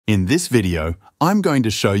In this video, I'm going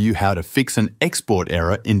to show you how to fix an export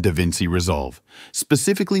error in DaVinci Resolve,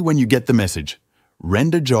 specifically when you get the message,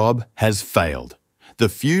 "Render job has failed. The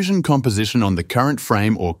fusion composition on the current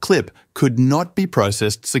frame or clip could not be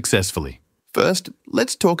processed successfully." First,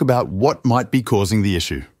 let's talk about what might be causing the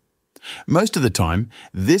issue. Most of the time,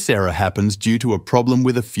 this error happens due to a problem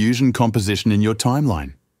with a fusion composition in your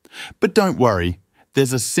timeline. But don't worry,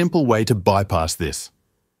 there's a simple way to bypass this.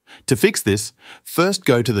 To fix this, first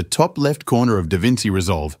go to the top left corner of DaVinci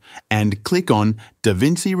Resolve and click on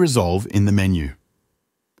DaVinci Resolve in the menu.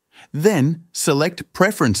 Then select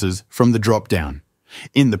Preferences from the drop-down.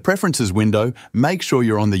 In the Preferences window, make sure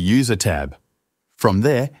you're on the User tab. From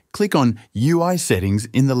there, click on UI Settings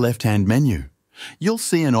in the left-hand menu. You'll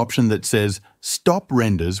see an option that says Stop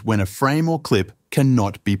renders when a frame or clip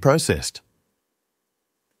cannot be processed.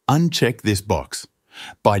 Uncheck this box.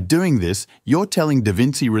 By doing this, you're telling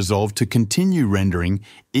DaVinci Resolve to continue rendering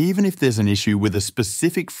even if there's an issue with a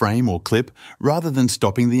specific frame or clip rather than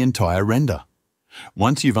stopping the entire render.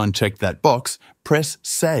 Once you've unchecked that box, press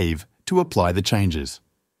Save to apply the changes.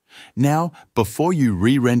 Now, before you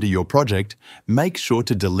re-render your project, make sure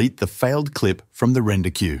to delete the failed clip from the render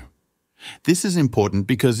queue. This is important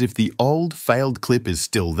because if the old failed clip is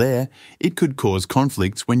still there, it could cause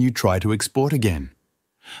conflicts when you try to export again.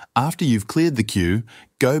 After you've cleared the queue,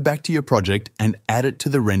 go back to your project and add it to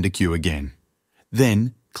the render queue again.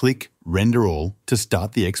 Then, click Render All to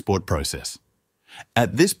start the export process.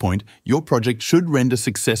 At this point, your project should render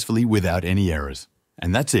successfully without any errors.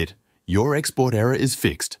 And that's it. Your export error is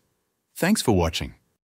fixed. Thanks for watching.